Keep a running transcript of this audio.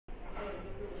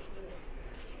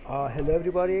Hello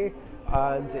everybody,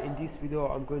 and in this video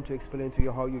I'm going to explain to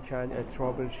you how you can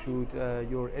troubleshoot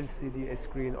your LCD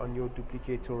screen on your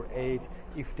Duplicator 8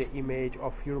 if the image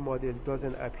of your model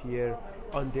doesn't appear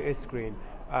on the screen.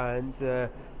 And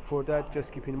for that,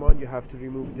 just keep in mind you have to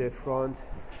remove the front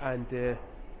and the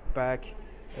back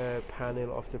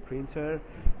panel of the printer,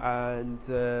 and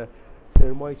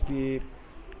there might be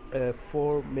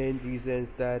four main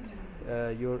reasons that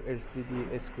your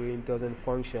LCD screen doesn't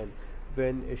function.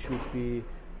 When it could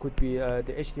be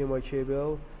the HDMI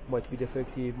cable might be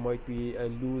defective, might be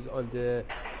loose on the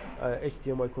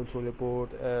HDMI controller board.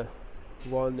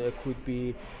 One could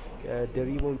be the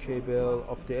ribbon cable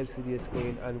of the LCD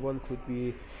screen, and one could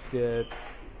be the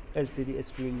LCD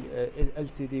screen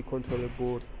LCD controller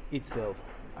board itself.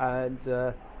 And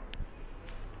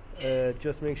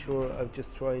just make sure I'm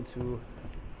just trying to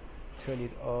turn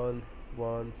it on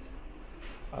once.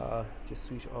 Just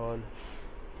switch on.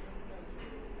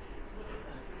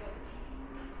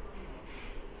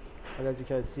 And as you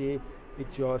can see,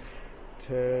 it just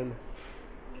turned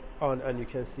on, and you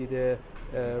can see the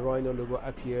Wanhao logo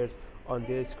appears on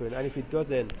the screen. And if it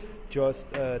doesn't, just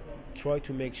try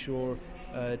to make sure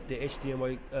the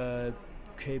HDMI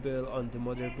cable on the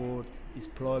motherboard is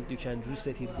plugged. You can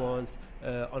reset it once,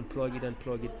 unplug it and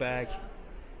plug it back.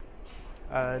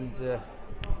 And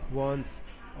once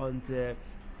on the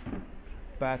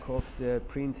back of the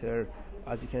printer,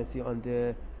 as you can see on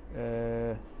the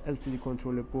LCD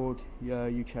controller board,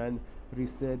 you can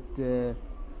reset the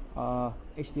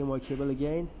HDMI cable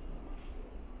again,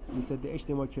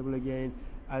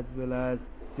 as well as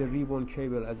the ribbon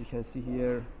cable. As you can see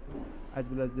here, as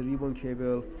well as the ribbon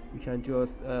cable, you can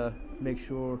just make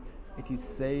sure it is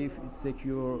safe, it's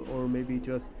secure, or maybe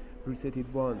just reset it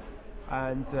once.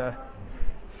 And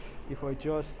if I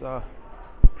just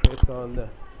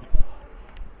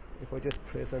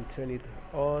press and turn it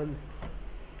on,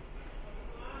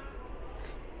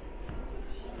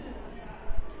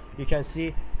 you can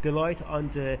see the light on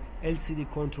the LCD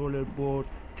controller board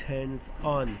turns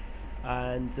on,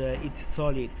 and it's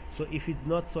solid. So if it's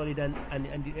not solid and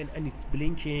it's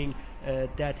blinking,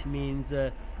 that means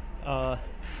whether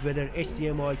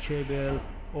HDMI cable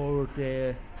or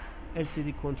the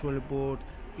LCD controller board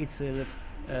itself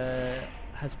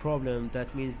has problem.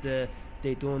 That means they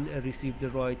don't receive the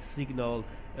right signal.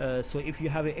 So if you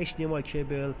have a HDMI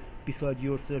cable beside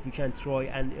yourself, you can try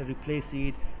and replace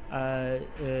it,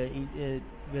 in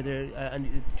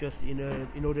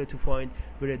order to find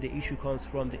whether the issue comes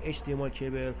from the HDMI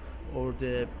cable or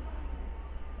the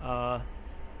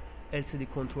LCD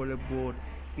controller board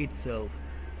itself.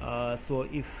 So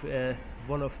if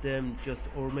one of them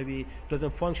or maybe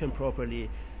doesn't function properly,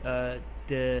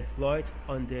 the light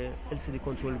on the LCD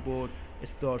controller board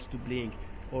starts to blink,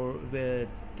 or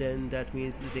then that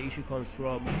means the issue comes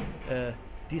from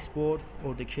this board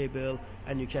or the cable.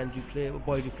 And you can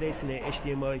by replacing a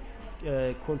HDMI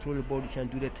controller board, you can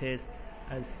do the test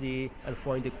and see and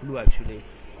find the clue actually.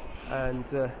 And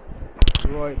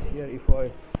right here, if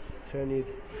I turn it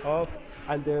off,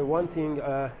 and one thing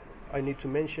I need to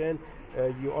mention,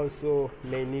 you also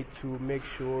may need to make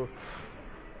sure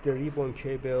the ribbon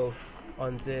cable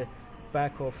on the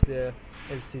back of the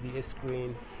LCD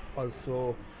screen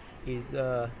also is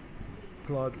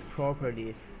plugged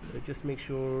properly. Just make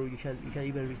sure you can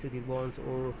even reset it once,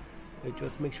 or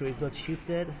just make sure it's not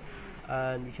shifted,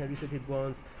 and you can reset it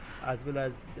once, as well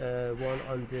as one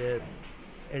on the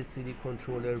LCD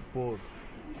controller board.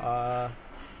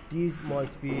 These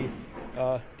might be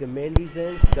the main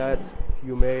reasons that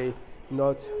you may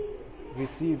not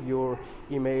receive your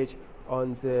image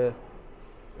on the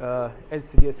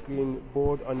LCD screen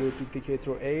board on your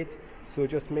Duplicator 8. So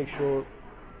just make sure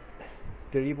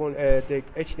the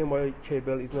HDMI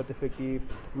cable is not defective.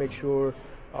 Make sure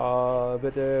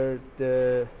whether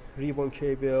the ribbon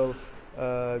cable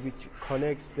which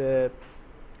connects the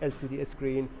LCD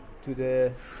screen to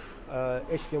the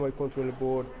HDMI controller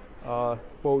board,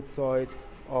 both sides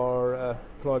are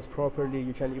plugged properly.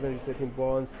 You can even reset it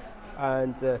once.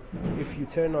 And if you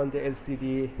turn on the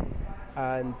LCD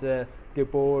and the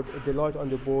light on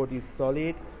the board is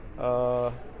solid,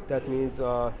 that means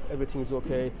everything is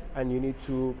okay, and you need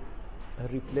to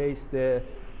replace the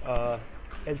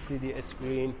LCD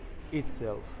screen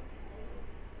itself.